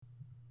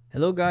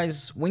Hello,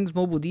 guys. Wings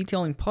Mobile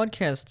Detailing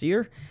Podcast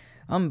here.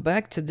 I'm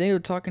back today. We're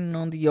talking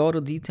on the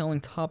auto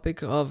detailing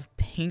topic of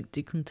paint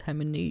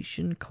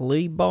decontamination,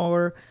 clay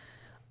bar,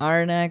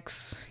 iron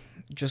axe,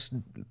 just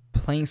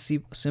plain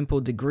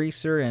simple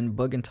degreaser, and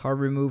bug and tar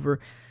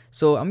remover.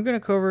 So I'm gonna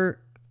cover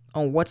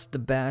on what's the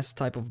best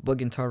type of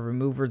bug and tar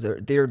remover,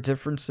 their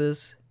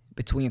differences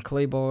between a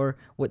clay bar,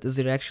 what does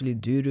it actually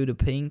do to the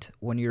paint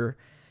when you're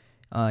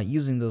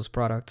using those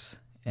products,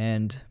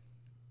 and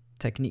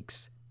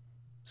techniques.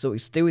 So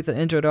stay with the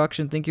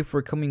introduction. Thank you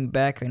for coming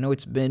back. I know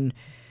it's been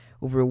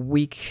over a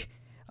week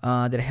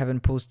that I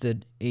haven't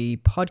posted a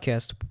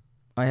podcast.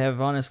 I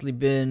have honestly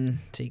been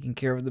taking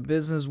care of the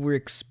business. We're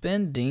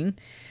expanding.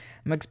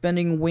 I'm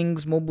expanding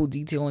Wings Mobile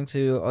Detailing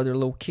to other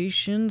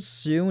locations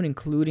soon,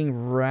 including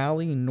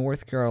Raleigh,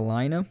 North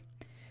Carolina.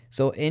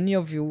 So any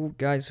of you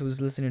guys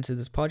who's listening to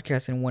this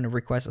podcast and want to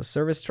request a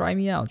service, try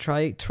me out.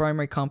 Try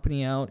my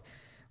company out.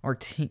 Our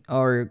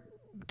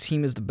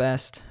team is the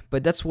best,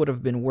 but that's what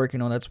I've been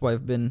working on. That's why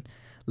I've been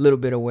a little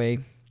bit away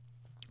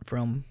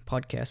from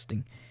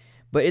podcasting,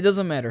 but it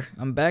doesn't matter.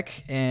 I'm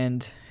back,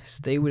 and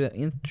stay with the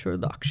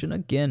introduction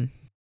again.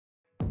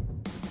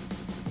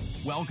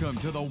 Welcome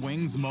to the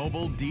Wings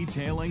Mobile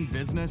Detailing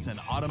Business and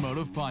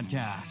Automotive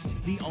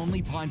Podcast, the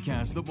only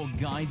podcast that will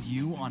guide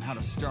you on how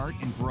to start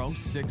and grow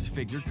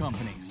six-figure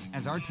companies.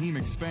 As our team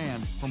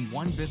expand from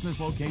one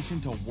business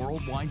location to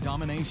worldwide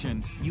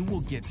domination, you will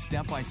get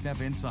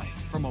step-by-step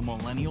insights from a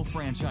millennial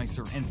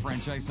franchisor and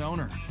franchise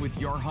owner with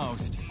your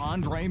host,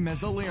 Andre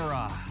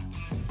Mezzalera.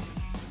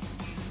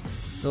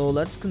 So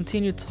let's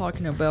continue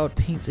talking about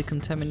paint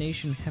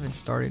decontamination. Haven't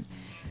started.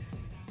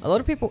 A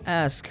lot of people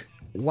ask,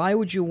 why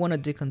would you want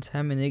to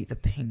decontaminate the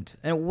paint?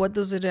 And what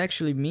does it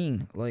actually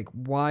mean? Like,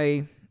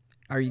 why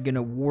are you going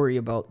to worry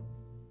about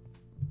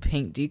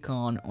paint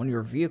decon on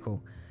your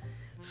vehicle?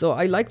 So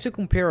I like to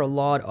compare a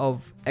lot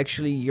of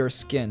actually your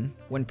skin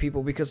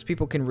because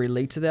people can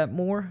relate to that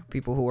more.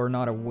 People who are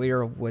not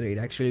aware of what it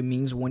actually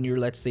means when you're,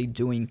 let's say,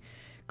 doing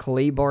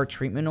clay bar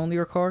treatment on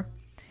your car.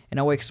 And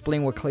I will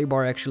explain what clay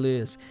bar actually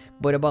is.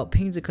 But about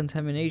paint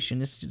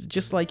decontamination, it's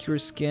just like your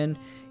skin.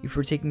 If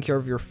you're taking care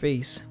of your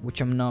face,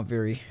 which I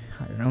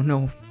don't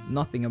know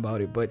nothing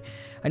about it, but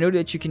I know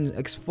that you can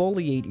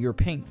exfoliate your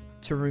paint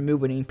to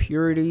remove any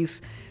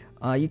impurities.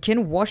 You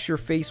can wash your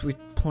face with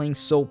plain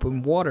soap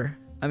and water.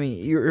 I mean,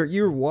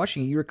 you're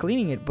washing it, you're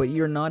cleaning it, but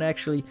you're not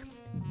actually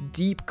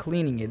deep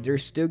cleaning it.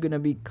 There's still gonna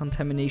be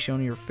contamination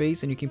on your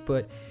face, and you can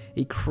put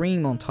a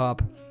cream on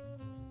top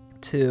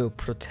to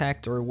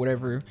protect or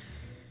whatever.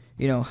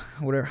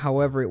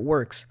 However it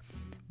works.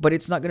 But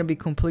it's not going to be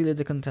completely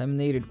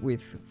decontaminated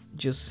with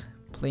just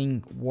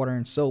plain water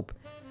and soap.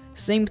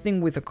 Same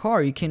thing with a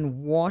car. You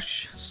can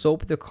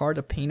soap the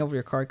paint of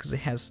your car, because it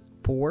has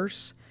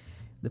pores,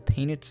 the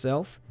paint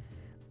itself.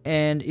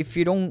 And if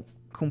you don't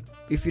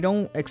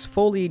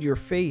exfoliate your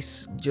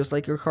face, just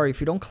like your car,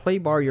 if you don't clay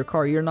bar your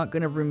car, you're not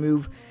going to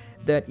remove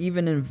that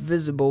even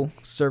invisible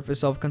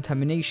surface of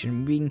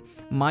contamination, being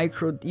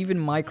micro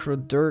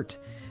dirt.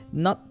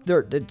 Not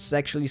dirt that's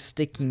actually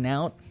sticking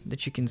out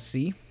that you can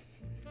see,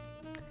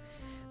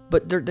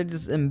 but dirt that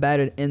is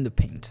embedded in the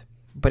paint.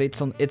 But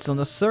it's on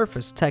the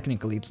surface.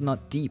 Technically, it's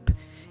not deep.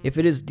 If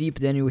it is deep,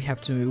 then you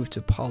have to move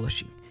to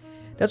polishing.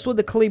 That's what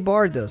the clay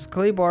bar does.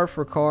 Clay bar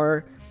for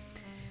car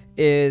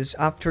is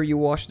after you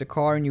wash the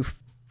car and you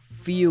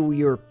feel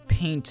your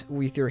paint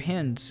with your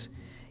hands.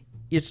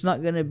 It's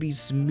not gonna be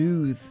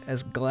smooth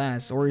as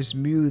glass or as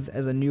smooth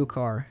as a new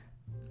car.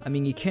 I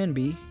mean, it can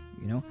be,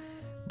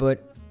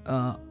 but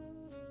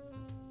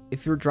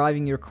if you're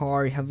driving your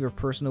car, you have your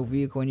personal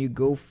vehicle, and you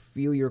go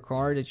feel your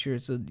car that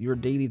you're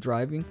daily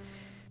driving,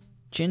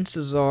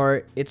 chances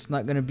are it's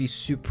not going to be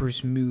super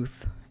smooth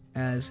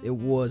as it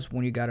was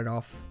when you got it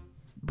off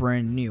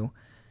brand new.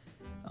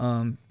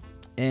 And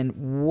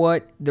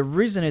the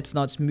reason it's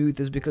not smooth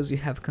is because you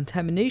have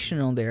contamination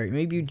on there.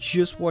 Maybe you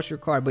just wash your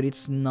car, but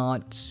it's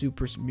not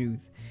super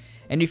smooth.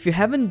 And if you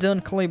haven't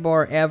done clay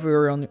bar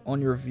ever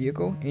on your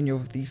vehicle, any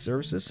of these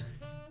services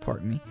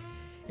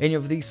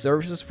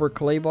for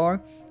clay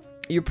bar,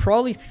 you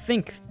probably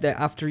think that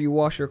after you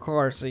wash your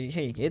car, say,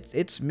 hey,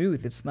 it's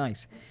smooth, it's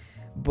nice.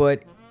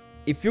 But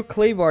if you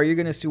clay bar, you're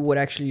gonna see what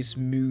actually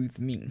smooth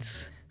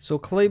means. So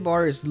clay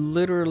bar is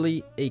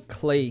literally a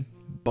clay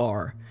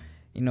bar.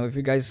 If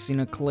you guys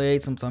seen a clay,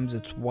 sometimes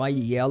it's white,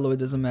 yellow, it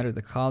doesn't matter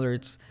the color.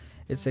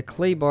 It's a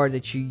clay bar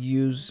that you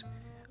use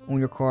on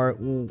your car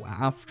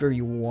after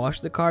you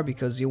wash the car,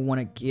 because you want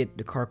to get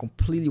the car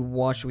completely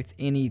washed with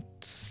any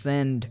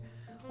sand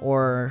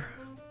or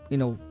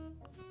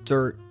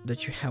dirt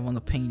that you have on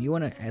the paint. You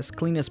want it as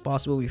clean as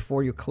possible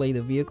before you clay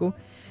the vehicle,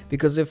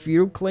 because if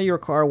you clay your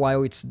car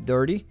while it's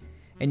dirty,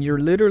 and you're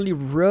literally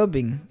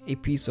rubbing a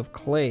piece of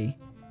clay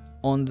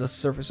on the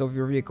surface of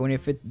your vehicle, and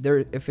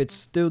if it's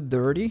still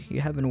dirty, you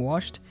haven't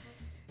washed,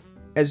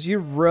 as you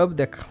rub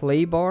the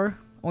clay bar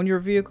on your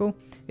vehicle,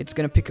 it's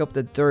gonna pick up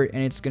the dirt,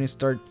 and it's gonna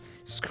start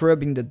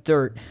scrubbing the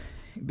dirt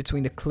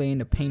between the clay and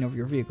the paint of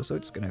your vehicle, so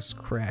it's gonna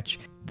scratch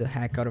the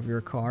heck out of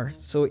your car.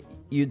 So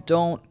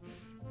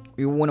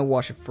you want to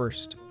wash it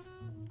first.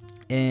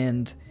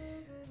 And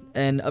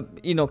And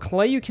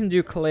clay, you can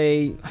do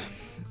clay.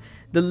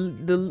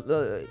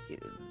 The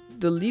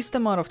least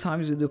amount of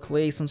times you do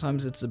clay,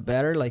 sometimes it's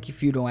better. Like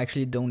if you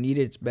don't need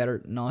it, it's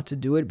better not to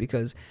do it,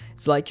 because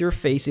it's like your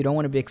face. You don't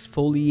want to be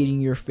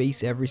exfoliating your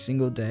face every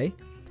single day,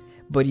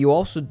 but you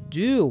also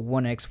do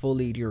want to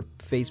exfoliate your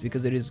face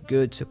because it is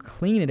good to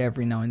clean it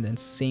every now and then.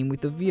 Same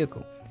with the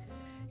vehicle.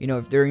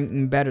 If there are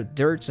embedded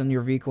dirts on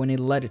your vehicle and you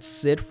let it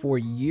sit for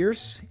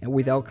years and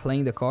without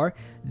cleaning the car,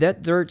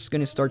 that dirt's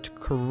going to start to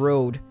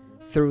corrode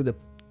through the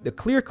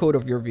clear coat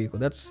of your vehicle.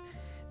 That's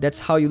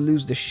how you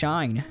lose the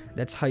shine.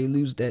 That's how you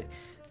lose that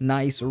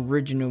nice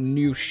original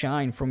new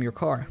shine from your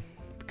car,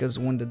 because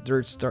when the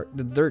dirt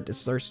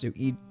starts to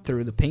eat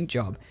through the paint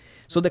job.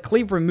 So the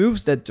clay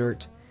removes that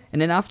dirt, and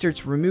then after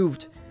it's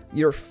removed,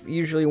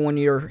 usually when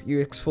you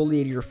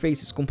exfoliate your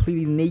face, it's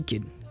completely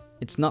naked.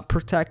 It's not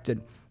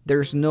protected.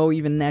 There's no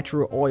even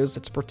natural oils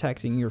that's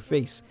protecting your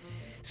face.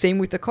 Same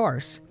with the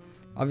cars.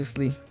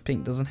 Obviously,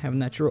 paint doesn't have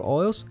natural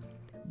oils,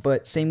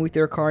 but same with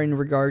your car in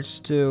regards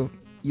to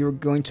you're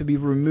going to be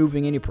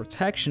removing any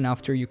protection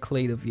after you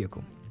clay the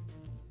vehicle.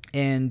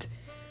 And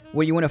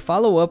what you want to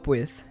follow up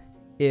with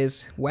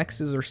is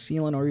waxes or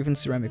sealant or even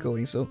ceramic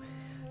coating. So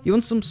you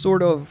want some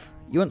sort of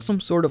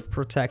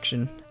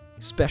protection,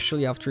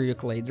 especially after you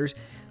clay.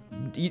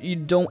 You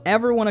don't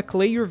ever want to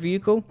clay your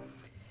vehicle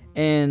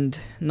and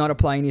not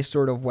apply any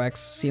sort of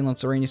wax,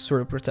 sealants, or any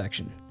sort of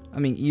protection. I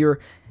mean,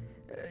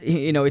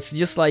 it's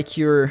just like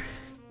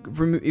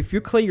if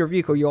you clay your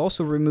vehicle, you're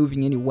also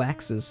removing any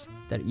waxes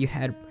that you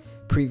had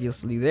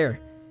previously there,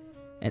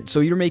 and so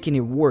you're making it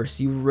worse.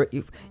 You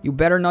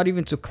better not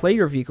even to clay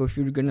your vehicle if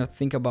you're gonna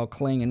think about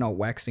claying and not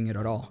waxing it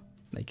at all.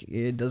 Like,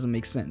 it doesn't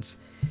make sense.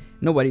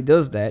 Nobody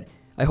does that,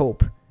 I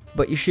hope,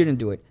 but you shouldn't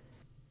do it.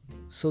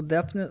 So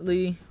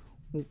definitely,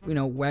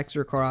 wax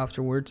your car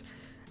afterwards.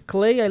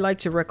 Clay, I like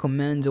to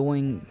recommend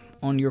doing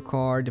on your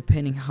car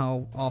depending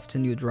how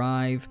often you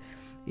drive.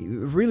 It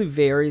really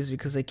varies,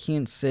 because I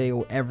can't say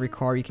every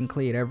car you can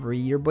clay it every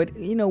year, but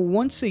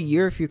once a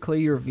year if you clay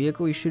your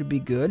vehicle, you should be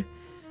good.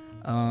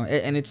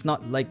 And it's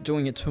not like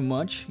doing it too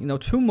much.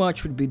 Too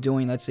much would be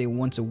doing, let's say,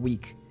 once a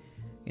week.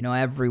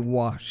 Every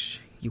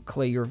wash you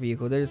clay your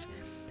vehicle.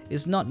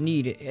 It's not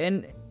needed,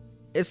 and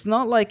it's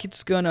not like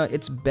it's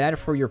bad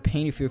for your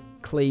paint if you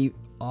clay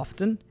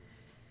often.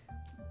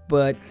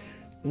 But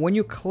when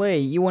you clay,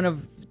 you want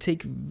to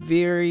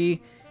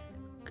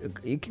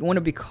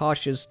be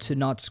cautious to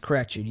not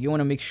scratch it. You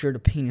want to make sure the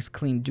paint is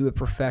clean. Do it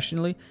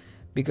professionally,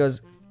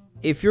 because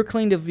if you're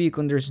cleaning the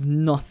vehicle and there's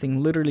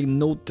nothing, literally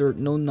no dirt,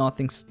 no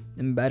nothing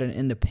embedded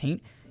in the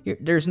paint,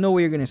 there's no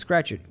way you're going to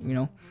scratch it,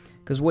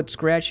 because what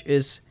scratch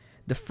is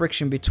the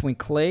friction between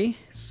clay,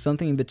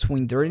 something in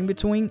between, dirt in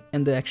between,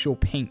 and the actual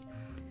paint.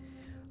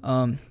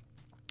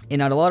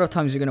 And a lot of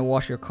times you're going to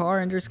wash your car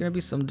and there's going to be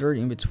some dirt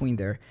in between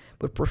there.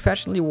 But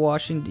professionally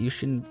washing, you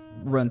shouldn't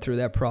run through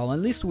that problem.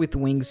 At least with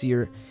wings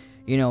here,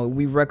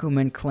 we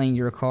recommend cleaning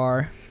your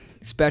car,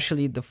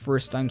 especially the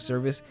first time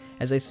service,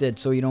 as I said,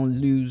 so you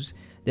don't lose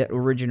that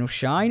original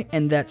shine.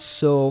 And that's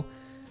so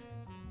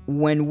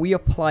when we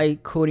apply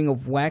coating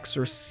of wax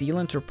or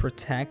sealant to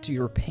protect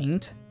your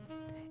paint,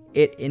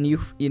 and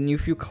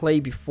if you clay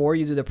before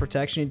you do the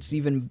protection, it's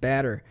even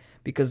better,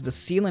 because the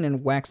sealant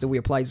and wax that we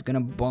apply is going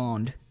to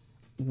bond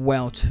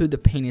well to the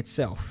paint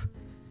itself.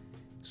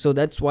 So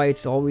that's why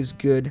it's always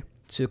good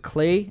to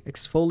clay,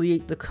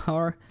 exfoliate the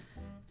car,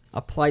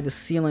 apply the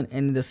sealant,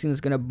 and the sealant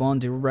is going to bond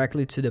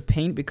directly to the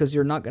paint, because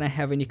you're not going to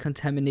have any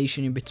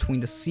contamination in between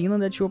the sealant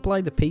that you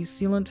apply, the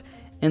paste sealant,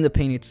 and the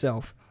paint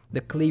itself.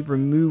 The clay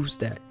removes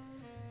that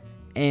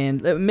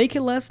and make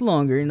it last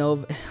longer.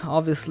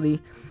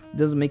 Obviously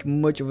doesn't make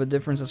much of a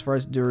difference as far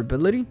as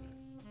durability,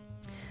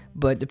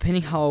 but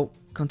depending how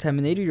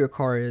contaminated your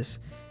car is,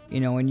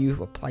 when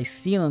you apply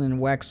sealant and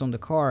wax on the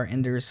car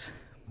and there's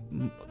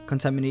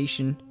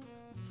contamination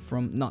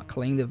from not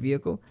cleaning the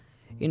vehicle,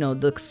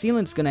 the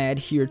sealant's going to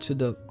adhere to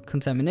the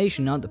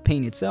contamination, not the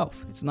paint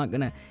itself. It's not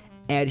going to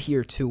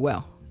adhere too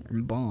well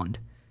and bond.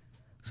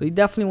 So you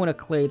definitely want to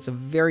clay. It's a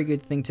very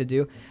good thing to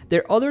do.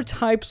 There are other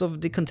types of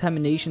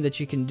decontamination that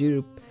you can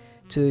do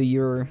to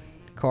your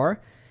car.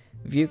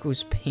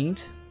 Vehicle's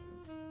paint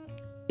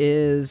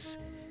is,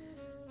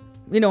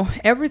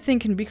 everything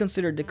can be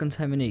considered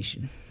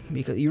decontamination.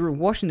 Because you're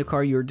washing the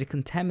car, you're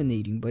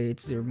decontaminating, but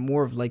they're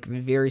more of like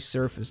very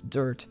surface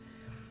dirt.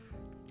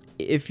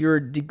 If you're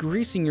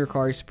degreasing your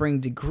car,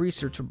 spraying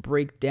degreaser to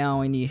break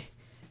down any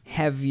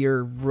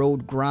heavier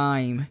road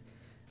grime,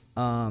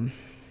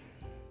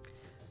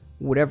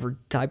 whatever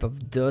type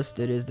of dust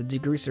it is, the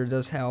degreaser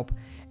does help.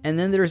 And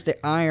then there's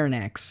the Iron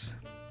X.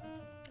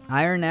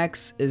 Iron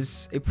X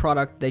is a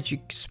product that you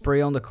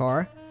spray on the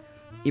car.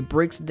 It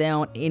breaks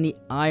down any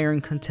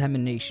iron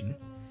contamination,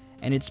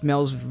 and it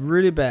smells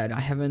really bad. I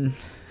haven't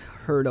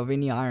heard of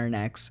any Iron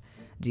X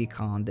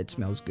decon that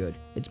smells good.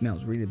 It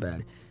smells really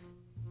bad,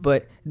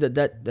 but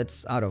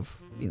that's out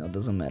of,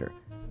 doesn't matter.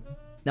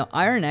 Now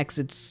Iron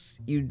X,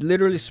 you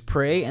literally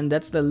spray, and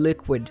that's the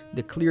liquid,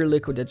 the clear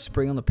liquid that's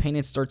spraying on the paint.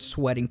 It starts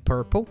sweating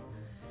purple.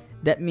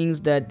 That means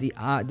that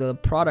the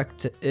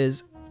product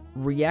is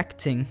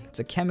reacting. It's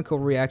a chemical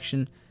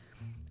reaction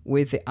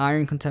with the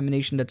iron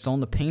contamination that's on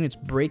the paint. It's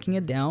breaking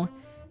it down,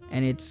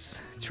 and it's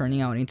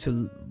turning out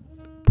into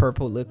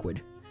purple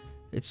liquid.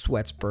 It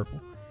sweats purple.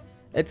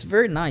 It's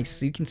very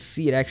nice. You can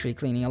see it actually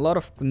cleaning. A lot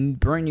of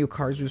brand new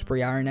cars use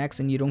spray Iron X,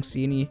 and you don't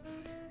see any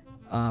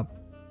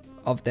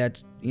of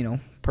that,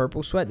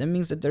 purple sweat. That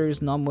means that there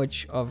is not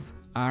much of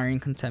iron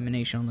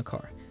contamination on the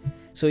car.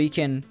 So you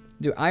can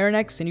do Iron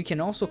X, and you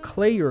can also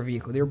clay your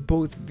vehicle. They're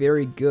both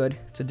very good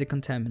to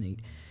decontaminate.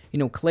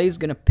 Clay is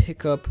gonna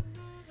pick up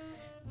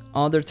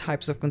other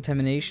types of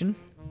contamination,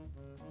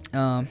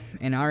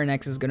 and Iron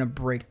X is gonna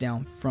break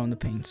down from the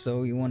paint.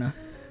 So you wanna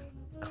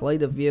clay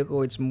the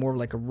vehicle. It's more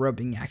like a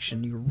rubbing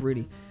action. You're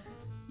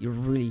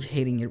really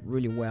hitting it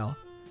really well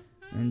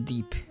and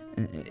deep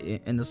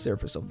in the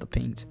surface of the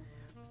paint.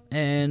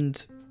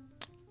 And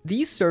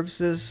these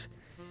services,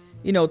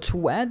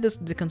 to add this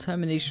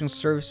decontamination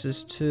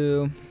services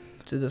to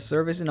the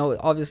service,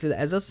 obviously,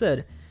 as I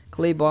said,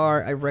 clay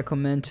bar I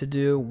recommend to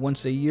do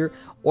once a year,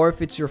 or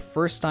if it's your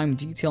first time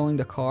detailing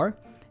the car.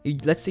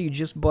 Let's say you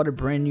just bought a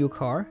brand new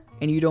car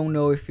and you don't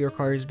know if your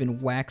car has been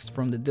waxed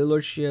from the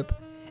dealership,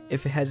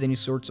 if it has any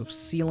sorts of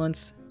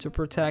sealants to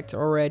protect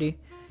already.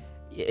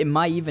 It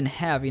might even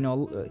have,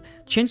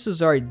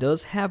 chances are it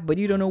does have, but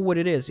you don't know what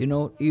it is. You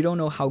don't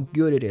know how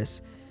good it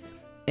is.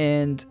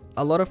 And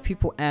a lot of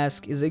people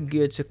ask, is it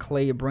good to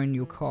clay a brand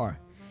new car?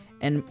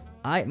 And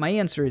my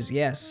answer is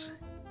yes.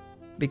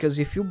 Because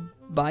if you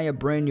buy a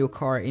brand new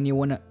car and you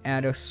want to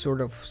add a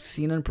sort of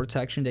sealant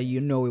protection that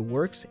it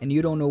works, and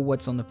you don't know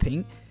what's on the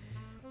paint,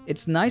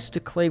 it's nice to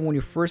clay when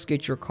you first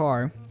get your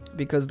car,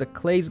 because the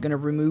clay is going to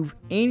remove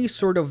any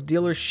sort of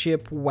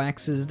dealership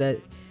waxes that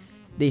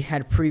they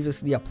had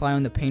previously applied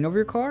on the paint of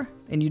your car,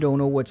 and you don't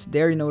know what's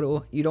there.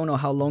 You don't know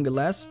how long it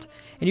lasts,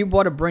 and you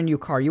bought a brand new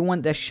car. You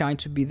want that shine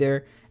to be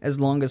there as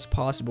long as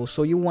possible,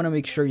 so you want to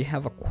make sure you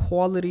have a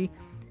quality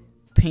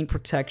paint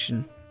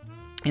protection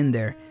in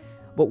there.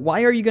 But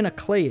why are you going to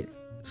clay it?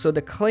 So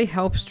the clay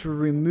helps to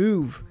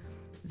remove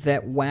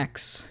that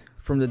wax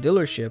from the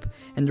dealership,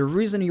 and the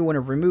reason you want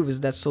to remove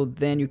is that so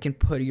then you can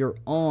put your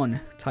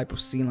own type of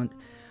sealant,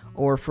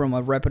 or from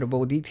a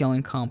reputable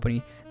detailing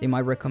company, they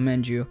might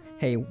recommend you,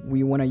 hey,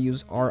 we want to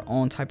use our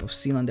own type of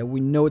sealant that we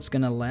know it's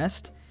going to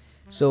last.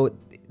 So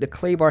the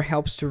clay bar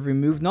helps to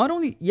remove, not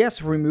only,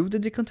 remove the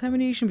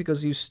decontamination,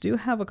 because you still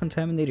have a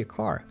contaminated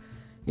car,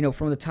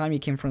 from the time you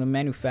came from the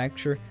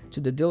manufacturer to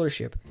the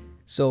dealership.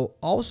 So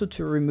also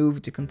to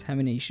remove the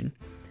contamination.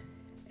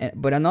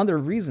 But another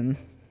reason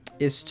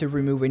is to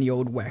remove any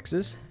old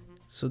waxes,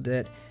 so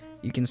that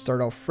you can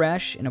start off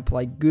fresh and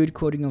apply good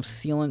coating of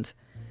sealant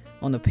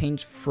on the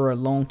paint for a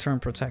long-term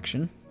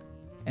protection.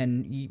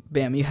 And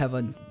you have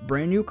a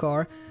brand new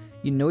car.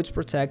 It's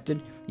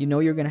protected.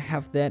 You're gonna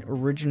have that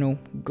original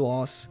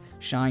gloss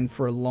shine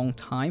for a long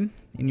time,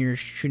 and you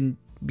shouldn't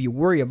be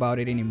worried about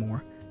it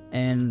anymore.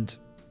 And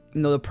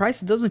the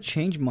price doesn't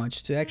change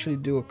much to actually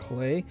do a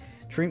clay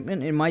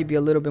treatment. It might be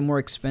a little bit more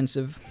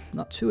expensive,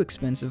 not too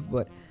expensive,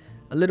 but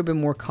a little bit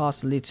more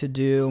costly to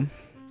do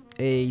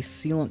a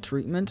sealant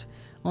treatment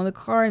on the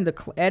car. And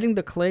adding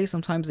the clay,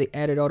 sometimes they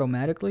add it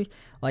automatically.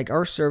 Like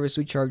our service,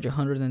 we charge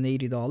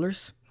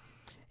 $180,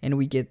 and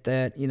we get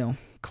that,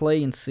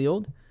 clay and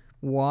sealed,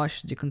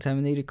 washed,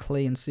 decontaminated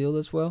clay and sealed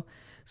as well.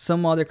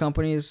 Some other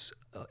companies,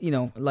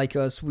 like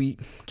us, we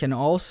can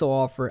also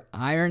offer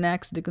Iron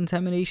X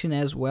decontamination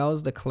as well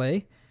as the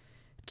clay.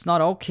 It's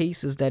not all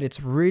cases that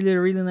it's really,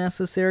 really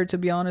necessary, to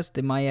be honest.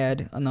 They might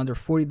add another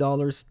 $40,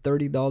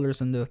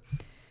 $30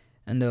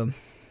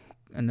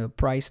 in the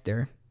price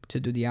there to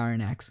do the Iron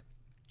X.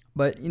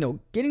 But,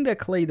 getting that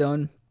clay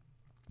done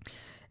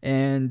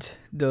and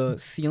the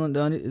sealant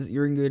done,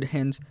 you're in good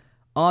hands.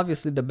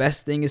 Obviously, the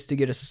best thing is to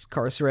get a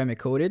car ceramic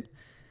coated,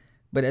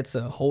 but that's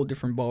a whole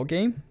different ball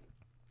game.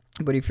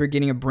 But if you're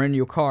getting a brand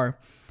new car,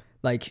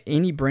 like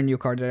any brand new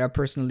car that I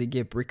personally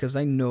get, because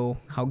I know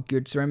how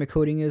good ceramic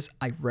coating is,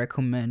 I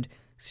recommend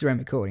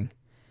ceramic coating.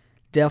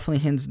 Definitely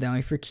hands down.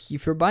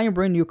 If you're buying a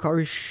brand new car,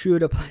 you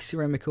should apply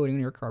ceramic coating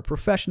on your car,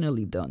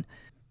 professionally done.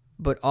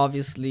 But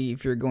obviously,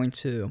 if you're going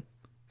to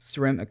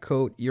ceramic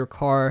coat your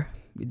car,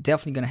 you're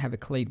definitely going to have a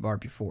clay bar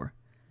before.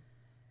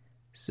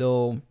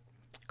 So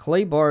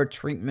clay bar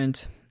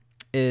treatment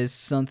is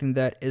something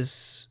that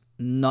it's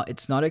not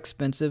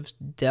expensive.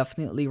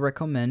 Definitely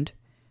recommend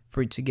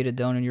for you to get it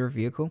done on your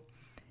vehicle.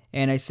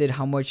 And I said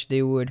how much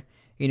they would,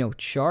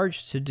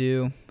 charge to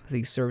do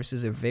these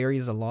services. It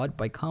varies a lot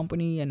by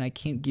company, and I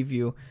can't give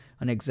you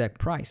an exact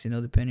price,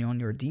 depending on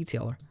your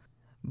detailer.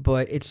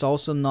 But it's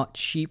also not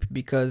cheap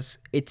because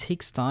it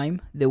takes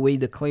time. The way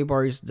the clay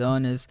bar is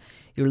done is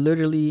they're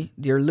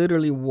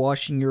literally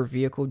washing your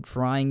vehicle,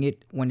 drying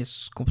it. When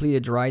it's completely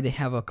dry, they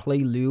have a clay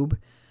lube.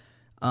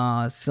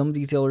 Some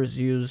detailers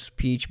use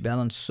pH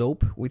balanced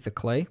soap with the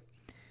clay.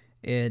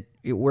 It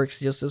works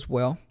just as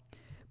well.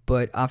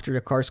 But after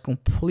the car is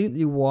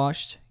completely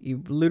washed,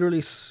 you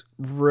literally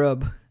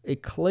rub a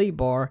clay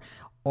bar,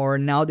 or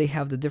now they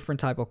have the different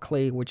type of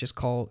clay, which is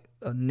called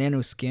a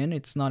nano skin.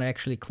 It's not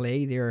actually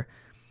clay. They're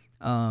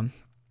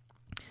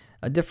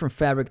a different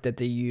fabric that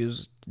they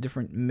use,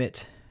 different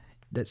mitt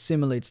that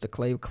simulates the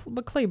clay.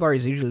 But clay bar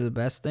is usually the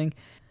best thing.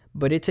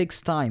 But it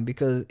takes time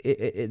because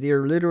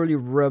they're literally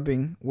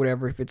rubbing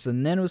whatever, if it's a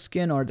nano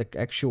skin or the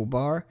actual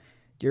bar,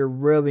 they're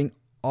rubbing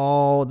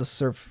all the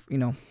surf,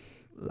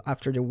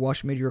 after they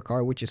wash made your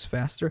car, which is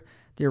faster,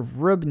 they're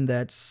rubbing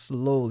that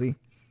slowly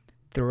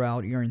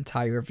throughout your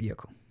entire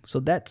vehicle. So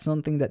that's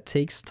something that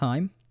takes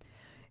time,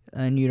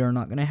 and you're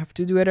not going to have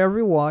to do it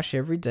every wash,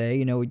 every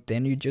day.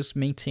 Then you just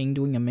maintain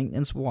doing a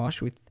maintenance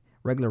wash with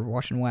regular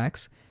wash and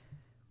wax.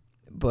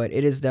 But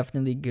it is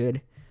definitely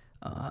good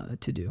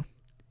to do.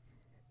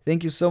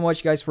 Thank you so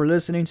much, guys, for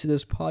listening to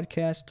this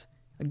podcast.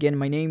 Again,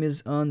 my name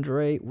is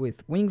Andre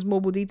with Wings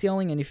Mobile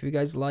Detailing, and if you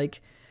guys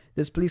like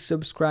this, please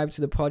subscribe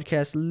to the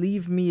podcast,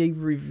 leave me a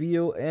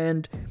review,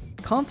 and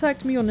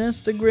contact me on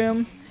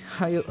Instagram.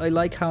 I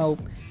like how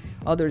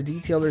other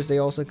detailers, they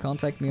also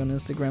contact me on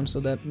Instagram, so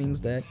that means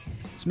that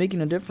it's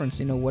making a difference,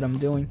 what I'm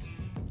doing.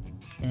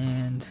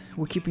 And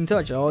we'll keep in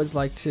touch. I always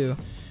like to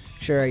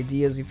share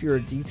ideas. If you're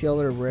a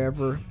detailer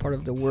wherever part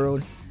of the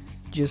world,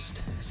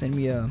 just send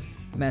me a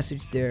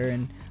message there,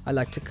 and I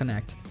like to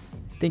connect.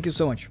 Thank you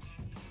so much.